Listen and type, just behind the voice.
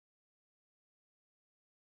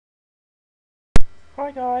Hi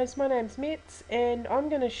guys, my name's Mitz and I'm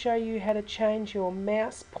going to show you how to change your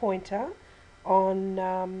mouse pointer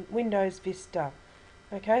on Windows Vista.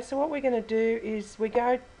 Okay, so what we're going to do is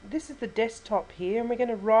this is the desktop here and we're going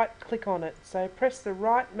to right click on it. So press the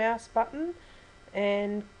right mouse button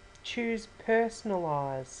and choose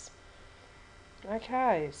personalize.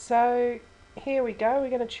 Okay, so here we go, we're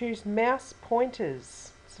going to choose mouse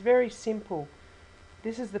pointers. It's very simple.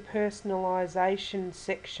 This is the personalization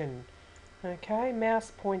section. Okay,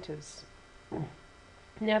 mouse pointers.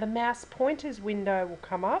 Now the mouse pointers window will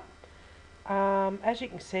come up. As you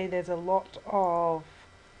can see, there's a lot of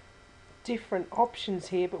different options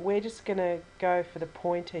here, but we're just going to go for the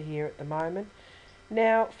pointer here at the moment.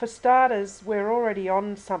 Now, for starters, we're already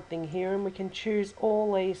on something here and we can choose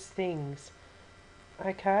all these things.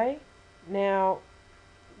 Okay, now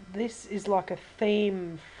this is like a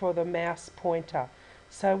theme for the mouse pointer.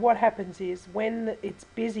 So what happens is when it's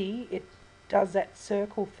busy, it does that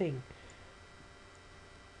circle thing.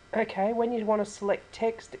 Okay, when you want to select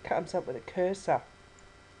text, it comes up with a cursor,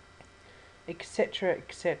 etc,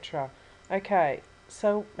 etc. Okay,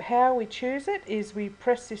 so how we choose it is we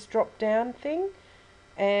press this drop down thing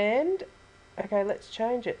and okay, let's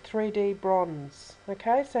change it, 3D bronze.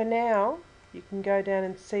 Okay, so now you can go down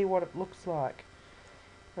and see what it looks like.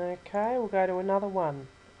 Okay, we'll go to another one.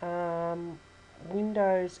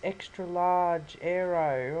 Windows extra large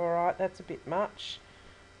aero. Alright, that's a bit much.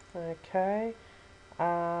 Okay.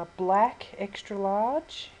 Black extra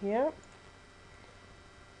large. Yep.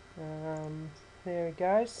 There we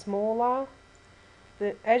go. Smaller.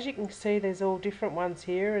 As you can see, there's all different ones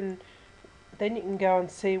here, and then you can go and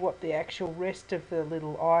see what the actual rest of the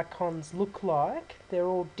little icons look like. They're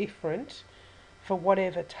all different for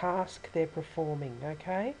whatever task they're performing.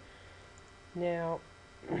 Okay. Now,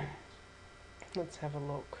 let's have a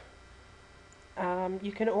look.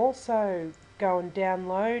 You can also go and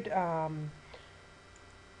download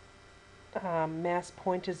mouse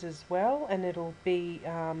pointers as well, and it'll be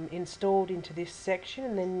installed into this section,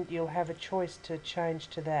 and then you'll have a choice to change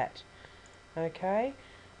to that. Okay.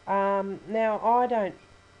 Now I don't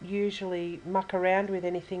usually muck around with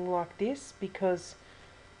anything like this because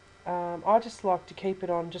I just like to keep it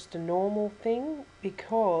on just a normal thing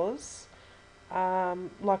because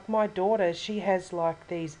like my daughter, she has like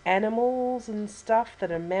these animals and stuff that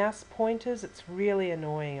are mouse pointers. It's really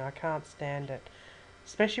annoying. I can't stand it,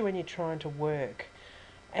 especially when you're trying to work.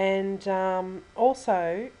 And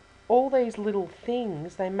also, all these little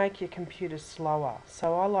things, they make your computer slower.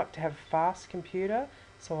 So I like to have a fast computer,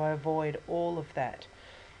 so I avoid all of that.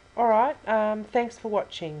 Alright, thanks for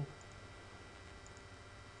watching.